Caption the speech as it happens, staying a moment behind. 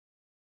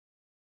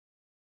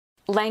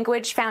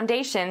Language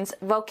Foundations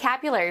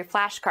Vocabulary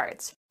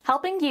Flashcards,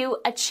 helping you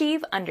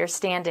achieve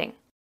understanding.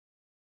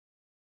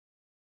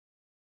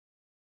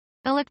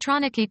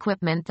 Electronic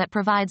equipment that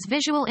provides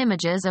visual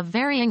images of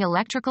varying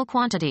electrical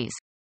quantities.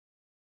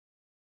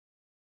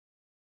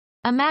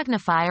 A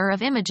magnifier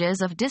of images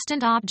of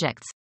distant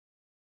objects.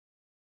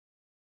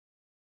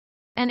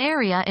 An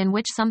area in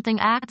which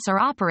something acts or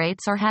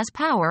operates or has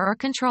power or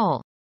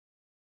control.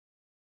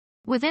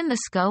 Within the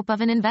scope of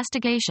an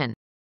investigation.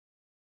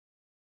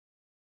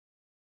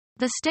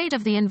 The state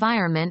of the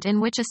environment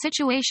in which a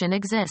situation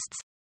exists.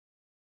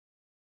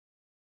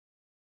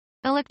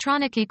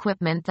 Electronic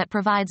equipment that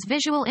provides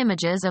visual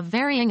images of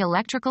varying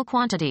electrical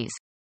quantities.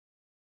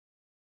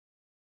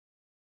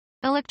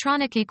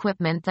 Electronic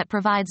equipment that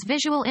provides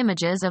visual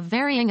images of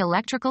varying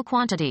electrical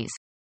quantities.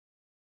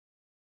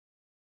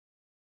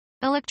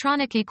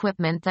 Electronic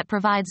equipment that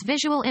provides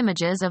visual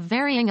images of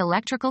varying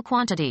electrical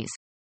quantities.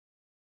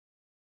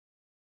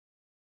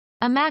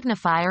 A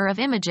magnifier of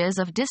images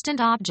of distant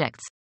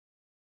objects.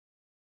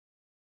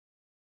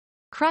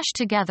 Crush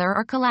together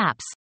or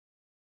collapse.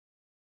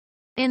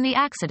 In the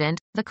accident,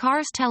 the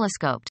cars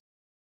telescoped.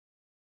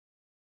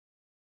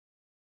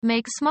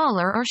 Make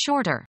smaller or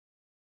shorter.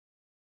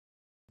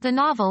 The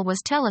novel was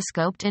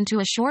telescoped into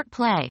a short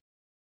play.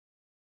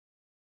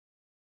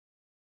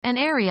 An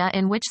area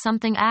in which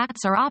something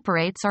acts or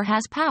operates or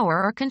has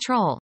power or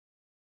control.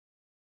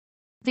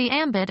 The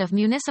ambit of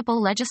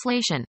municipal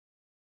legislation.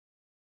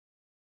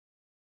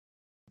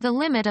 The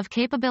limit of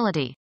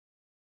capability.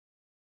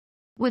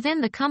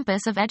 Within the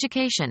compass of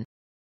education.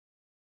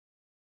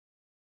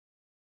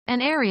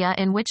 An area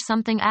in which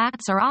something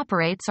acts or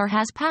operates or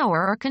has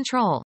power or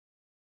control.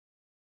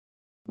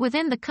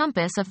 Within the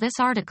compass of this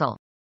article.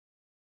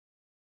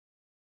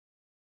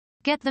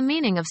 Get the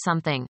meaning of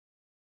something.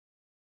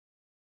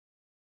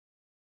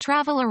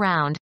 Travel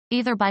around,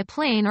 either by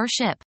plane or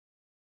ship.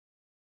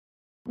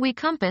 We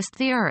compassed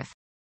the earth.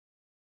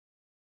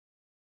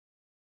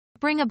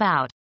 Bring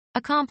about.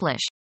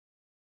 Accomplish.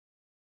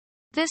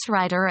 This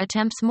writer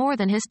attempts more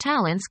than his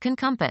talents can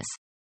compass.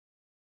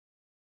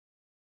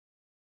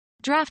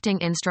 Drafting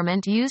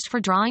instrument used for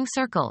drawing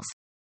circles.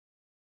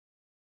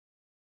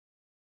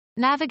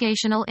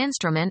 Navigational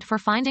instrument for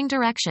finding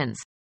directions.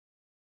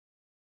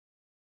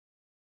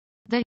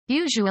 The,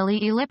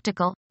 usually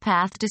elliptical,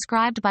 path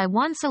described by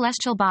one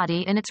celestial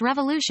body in its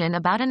revolution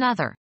about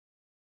another.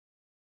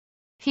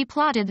 He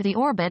plotted the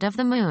orbit of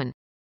the moon.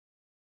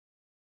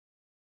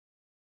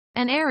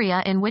 An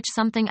area in which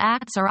something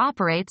acts or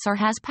operates or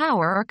has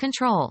power or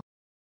control.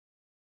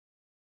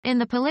 In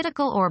the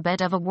political orbit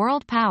of a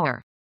world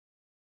power.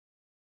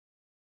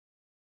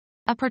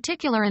 A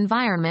particular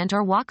environment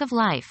or walk of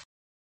life.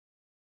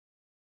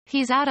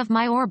 He's out of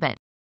my orbit.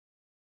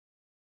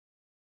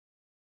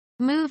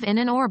 Move in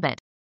an orbit.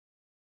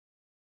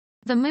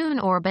 The moon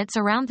orbits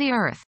around the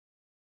Earth.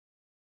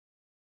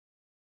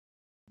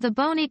 The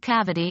bony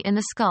cavity in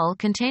the skull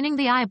containing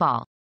the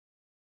eyeball.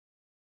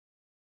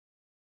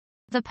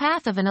 The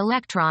path of an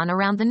electron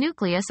around the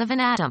nucleus of an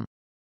atom.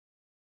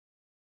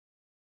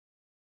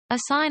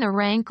 Assign a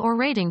rank or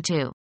rating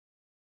to.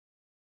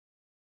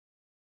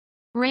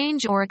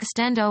 Range or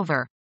extend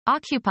over.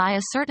 Occupy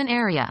a certain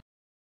area.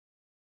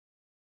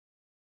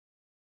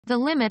 The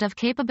limit of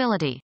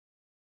capability.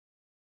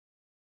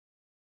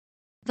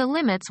 The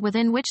limits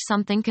within which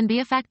something can be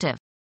effective.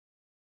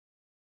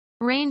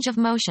 Range of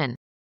motion.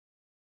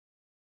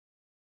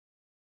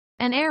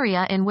 An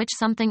area in which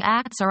something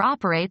acts or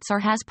operates or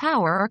has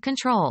power or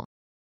control.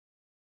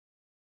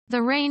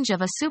 The range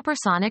of a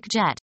supersonic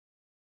jet.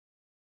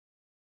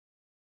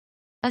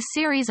 A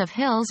series of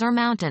hills or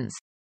mountains.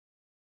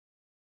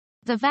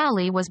 The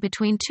valley was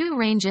between two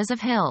ranges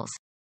of hills.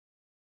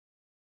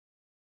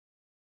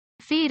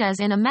 Feed as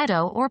in a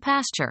meadow or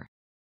pasture.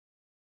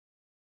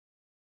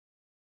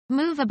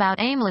 Move about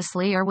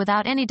aimlessly or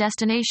without any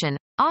destination,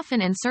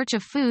 often in search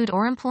of food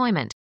or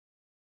employment.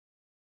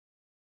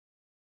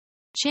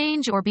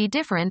 Change or be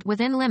different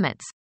within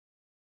limits.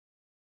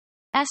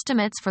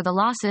 Estimates for the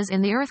losses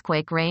in the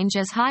earthquake range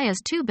as high as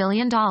 $2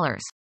 billion.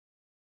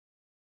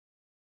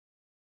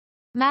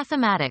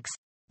 Mathematics.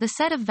 The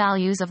set of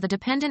values of the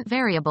dependent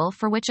variable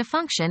for which a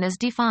function is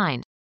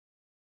defined.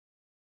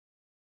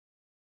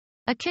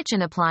 A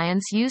kitchen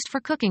appliance used for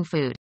cooking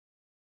food.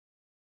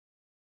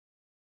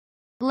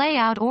 Lay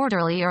out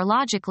orderly or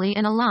logically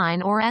in a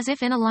line or as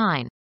if in a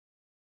line.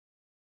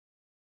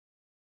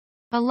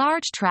 A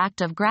large tract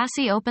of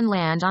grassy open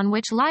land on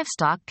which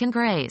livestock can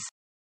graze.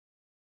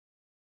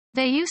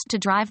 They used to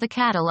drive the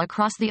cattle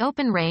across the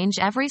open range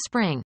every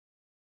spring.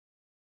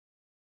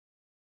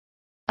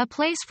 A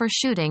place for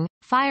shooting,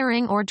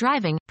 firing or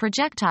driving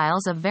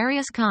projectiles of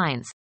various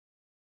kinds.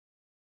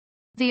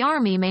 The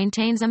Army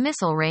maintains a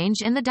missile range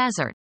in the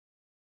desert.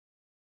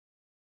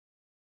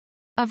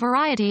 A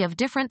variety of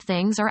different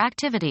things or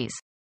activities.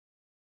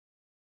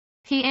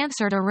 He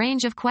answered a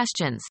range of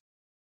questions.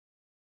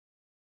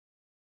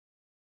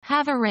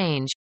 Have a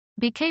range.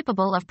 Be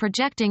capable of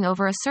projecting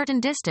over a certain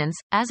distance,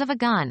 as of a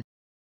gun.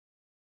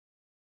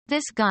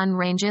 This gun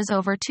ranges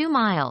over 2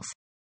 miles.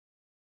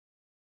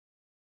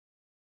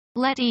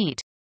 Let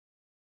eat.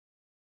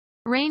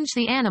 Range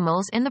the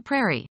animals in the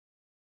prairie.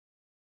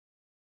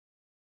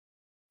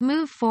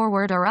 Move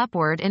forward or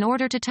upward in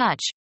order to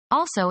touch,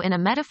 also in a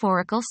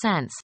metaphorical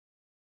sense.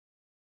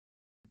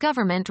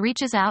 Government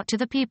reaches out to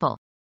the people.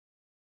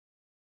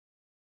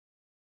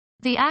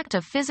 The act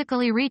of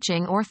physically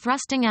reaching or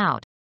thrusting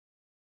out.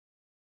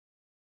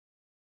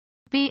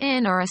 Be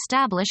in or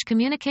establish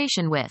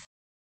communication with.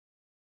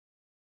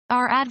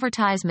 Our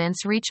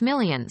advertisements reach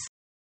millions.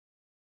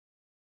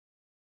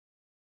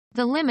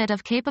 The limit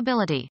of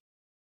capability.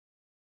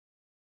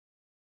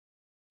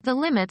 The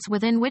limits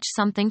within which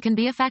something can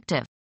be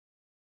effective.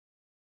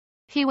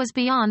 He was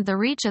beyond the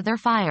reach of their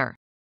fire.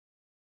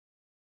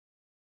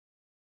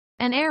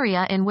 An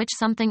area in which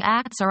something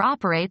acts or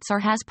operates or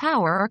has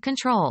power or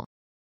control.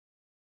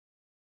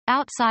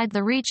 Outside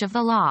the reach of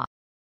the law.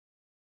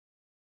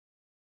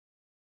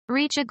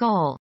 Reach a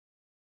goal.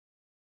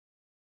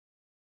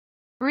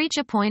 Reach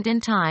a point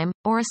in time,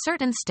 or a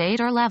certain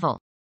state or level.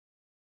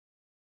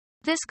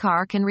 This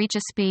car can reach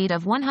a speed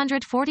of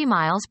 140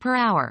 miles per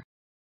hour.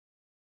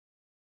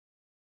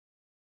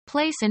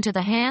 Place into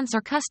the hands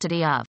or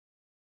custody of.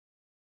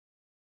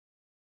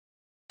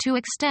 To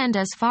extend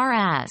as far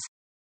as.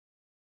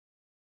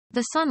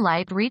 The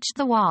sunlight reached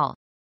the wall.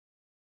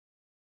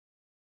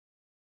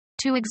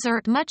 To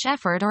exert much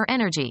effort or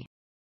energy.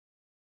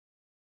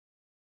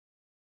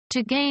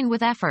 To gain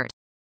with effort.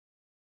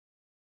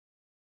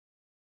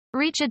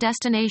 Reach a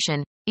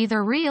destination,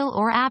 either real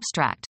or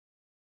abstract.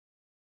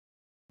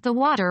 The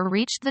water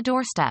reached the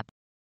doorstep.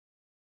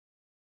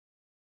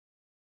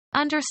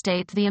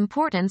 Understate the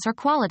importance or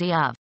quality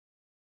of.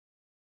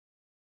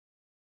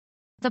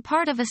 The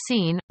part of a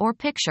scene, or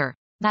picture,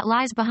 that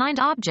lies behind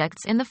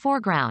objects in the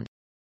foreground.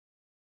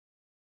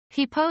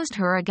 He posed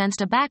her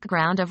against a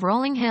background of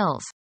rolling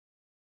hills.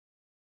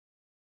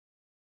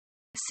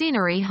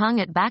 Scenery hung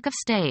at back of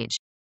stage.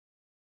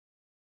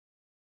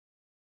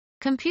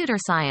 Computer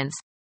science.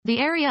 The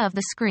area of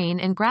the screen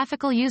in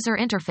graphical user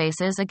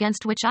interfaces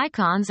against which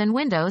icons and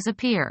windows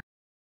appear.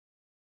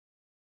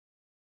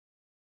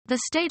 The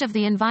state of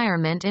the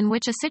environment in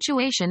which a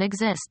situation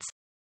exists.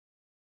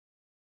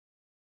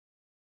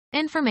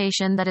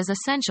 Information that is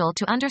essential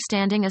to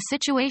understanding a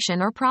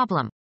situation or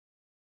problem.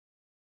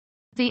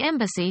 The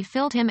embassy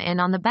filled him in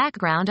on the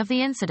background of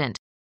the incident.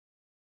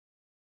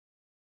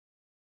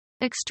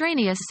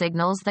 Extraneous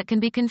signals that can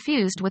be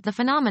confused with the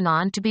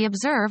phenomenon to be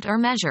observed or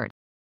measured.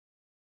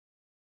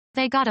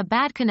 They got a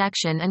bad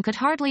connection and could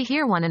hardly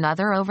hear one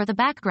another over the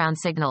background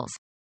signals.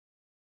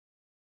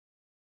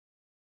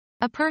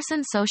 A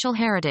person's social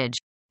heritage,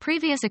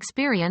 previous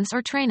experience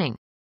or training.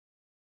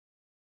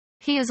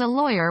 He is a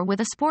lawyer with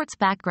a sports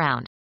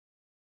background.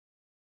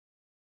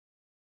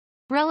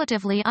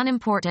 Relatively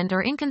unimportant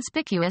or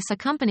inconspicuous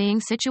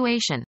accompanying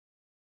situation.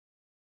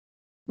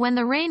 When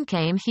the rain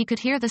came, he could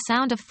hear the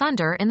sound of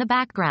thunder in the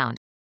background.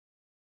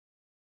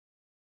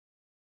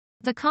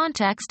 The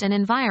context and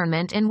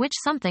environment in which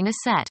something is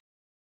set.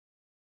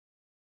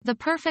 The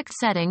perfect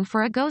setting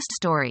for a ghost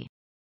story.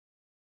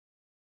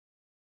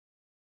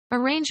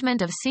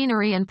 Arrangement of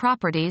scenery and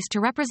properties to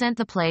represent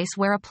the place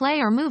where a play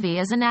or movie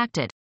is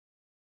enacted.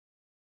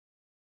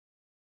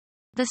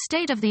 The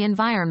state of the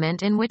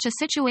environment in which a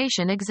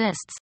situation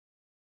exists.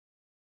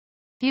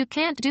 You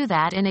can't do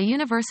that in a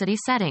university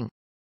setting.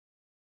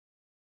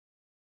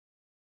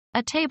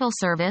 A table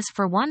service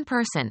for one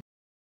person.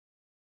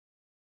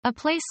 A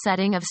place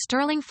setting of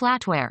sterling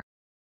flatware.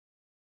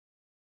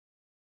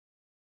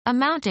 A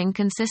mounting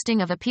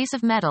consisting of a piece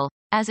of metal,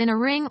 as in a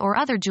ring or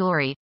other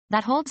jewelry,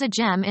 that holds a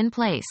gem in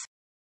place.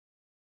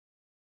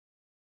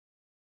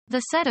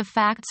 The set of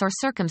facts or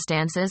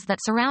circumstances that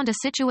surround a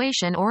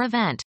situation or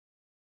event.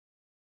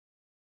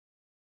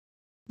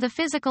 The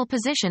physical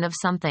position of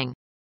something.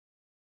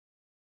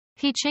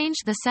 He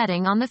changed the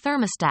setting on the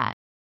thermostat.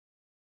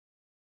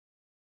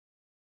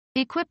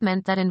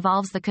 Equipment that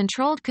involves the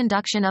controlled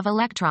conduction of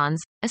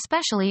electrons,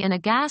 especially in a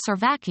gas or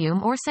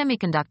vacuum or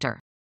semiconductor.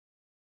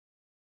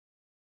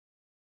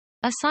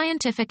 A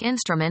scientific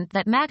instrument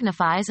that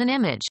magnifies an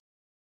image.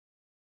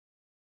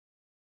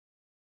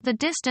 The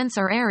distance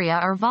or area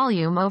or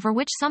volume over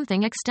which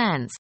something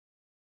extends.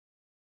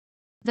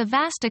 The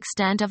vast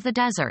extent of the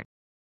desert.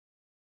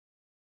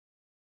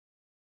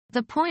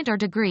 The point or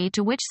degree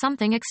to which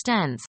something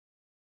extends.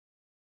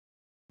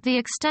 The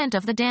extent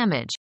of the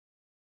damage.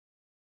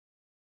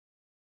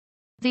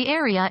 The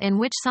area in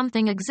which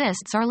something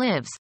exists or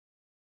lives.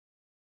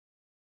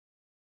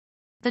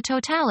 The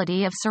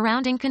totality of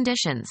surrounding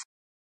conditions.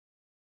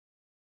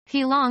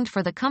 He longed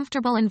for the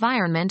comfortable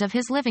environment of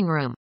his living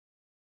room.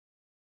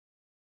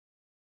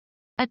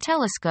 A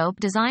telescope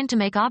designed to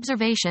make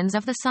observations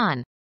of the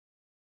sun.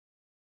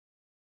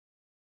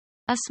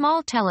 A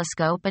small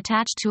telescope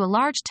attached to a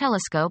large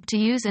telescope to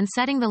use in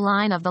setting the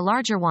line of the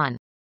larger one.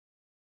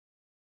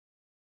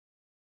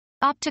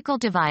 Optical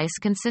device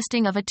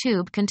consisting of a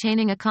tube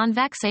containing a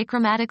convex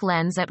achromatic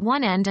lens at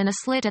one end and a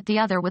slit at the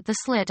other with the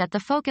slit at the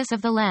focus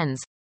of the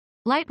lens.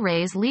 Light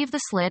rays leave the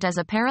slit as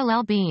a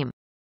parallel beam.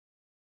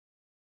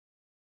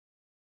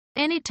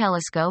 Any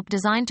telescope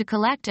designed to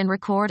collect and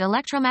record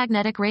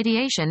electromagnetic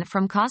radiation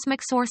from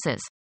cosmic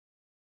sources.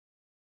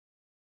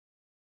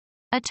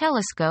 A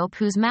telescope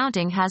whose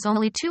mounting has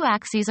only two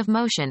axes of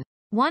motion,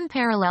 one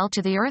parallel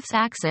to the Earth's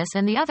axis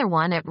and the other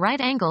one at right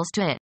angles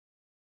to it.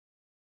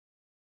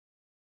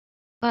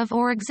 Of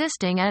or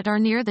existing at or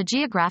near the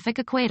geographic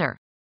equator.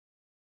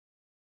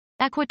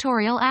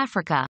 Equatorial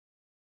Africa.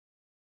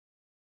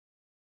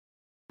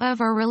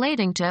 Of or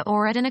relating to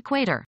or at an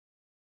equator.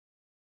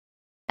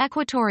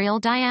 Equatorial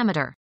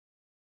diameter.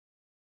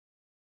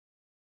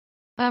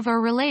 Of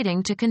or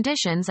relating to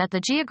conditions at the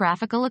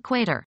geographical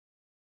equator.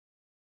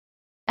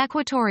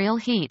 Equatorial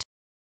heat.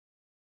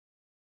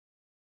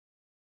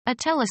 A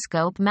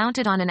telescope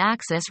mounted on an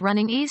axis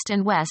running east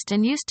and west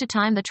and used to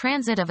time the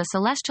transit of a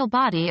celestial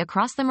body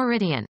across the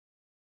meridian.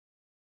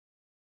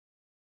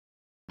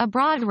 A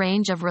broad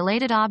range of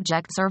related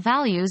objects or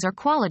values or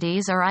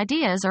qualities or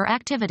ideas or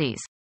activities.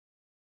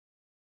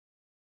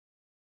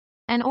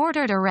 An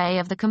ordered array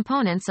of the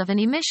components of an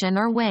emission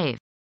or wave.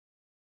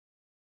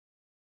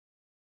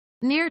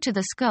 Near to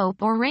the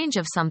scope or range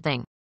of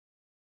something.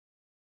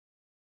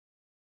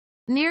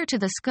 Near to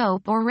the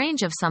scope or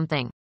range of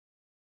something.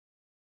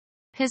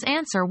 His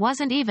answer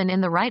wasn't even in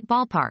the right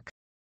ballpark.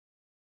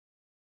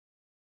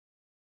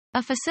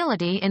 A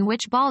facility in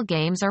which ball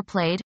games are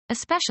played,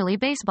 especially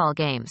baseball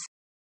games.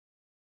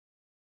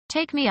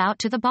 Take me out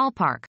to the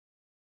ballpark.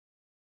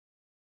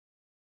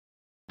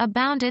 A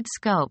bounded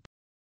scope.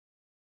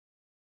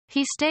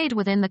 He stayed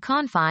within the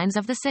confines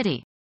of the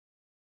city.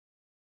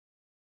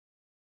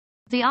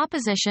 The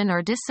opposition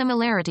or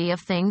dissimilarity of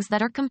things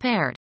that are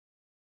compared.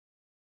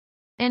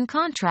 In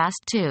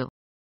contrast to.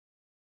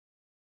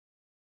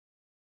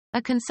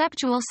 A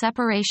conceptual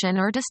separation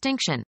or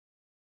distinction.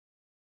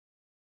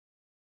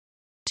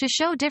 To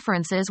show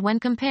differences when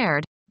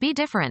compared, be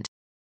different.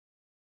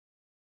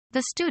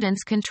 The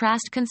students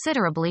contrast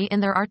considerably in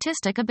their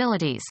artistic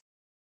abilities.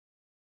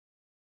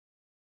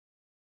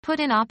 Put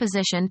in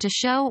opposition to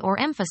show or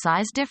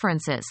emphasize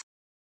differences.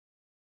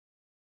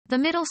 The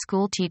middle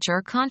school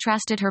teacher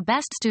contrasted her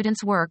best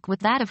student's work with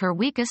that of her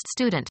weakest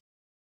student.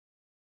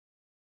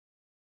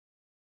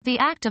 The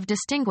act of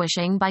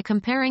distinguishing by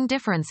comparing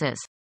differences.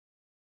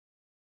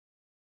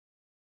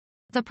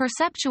 The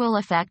perceptual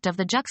effect of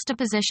the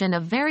juxtaposition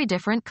of very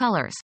different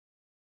colors.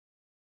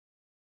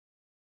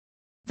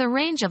 The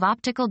range of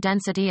optical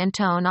density and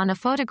tone on a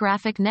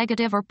photographic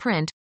negative or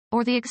print,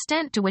 or the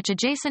extent to which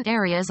adjacent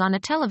areas on a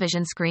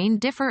television screen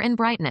differ in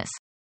brightness.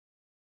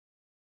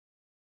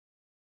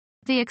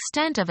 The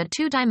extent of a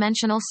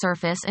two-dimensional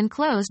surface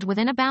enclosed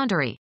within a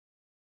boundary.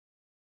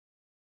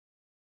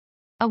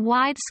 A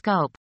wide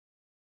scope.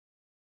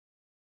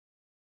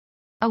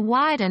 A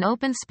wide and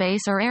open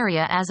space or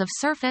area as of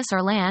surface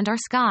or land or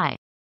sky.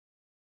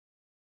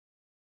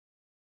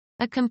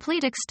 A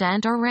complete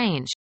extent or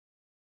range.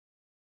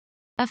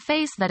 A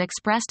face that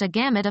expressed a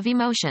gamut of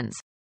emotions.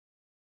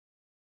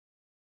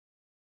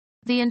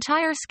 The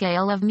entire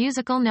scale of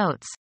musical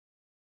notes.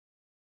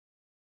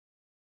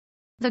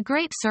 The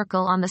great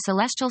circle on the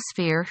celestial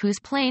sphere whose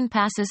plane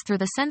passes through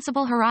the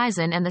sensible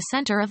horizon and the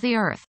center of the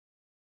earth.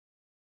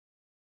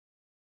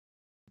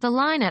 The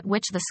line at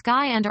which the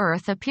sky and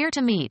earth appear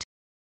to meet.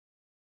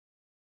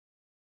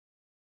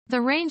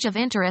 The range of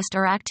interest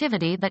or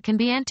activity that can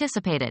be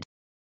anticipated.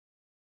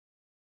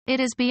 It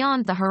is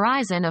beyond the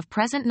horizon of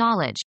present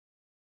knowledge.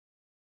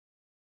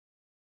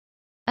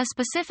 A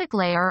specific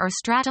layer or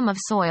stratum of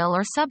soil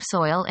or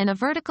subsoil in a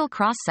vertical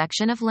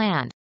cross-section of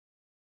land.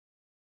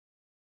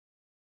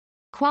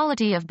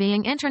 Quality of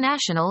being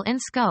international in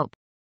scope.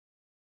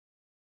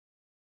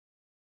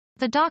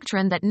 The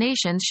doctrine that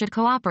nations should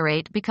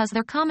cooperate because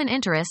their common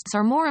interests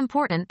are more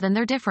important than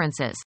their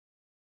differences.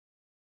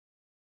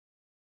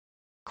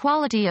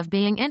 Quality of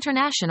being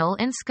international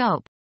in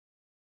scope.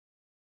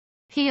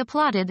 He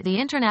applauded the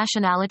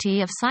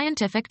internationality of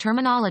scientific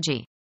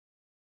terminology.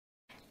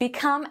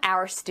 Become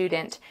our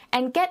student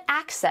and get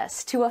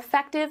access to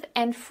effective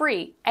and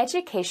free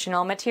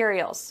educational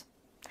materials.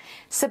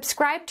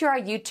 Subscribe to our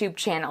YouTube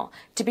channel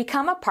to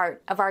become a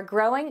part of our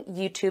growing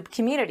YouTube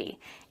community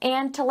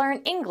and to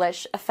learn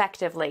English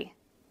effectively.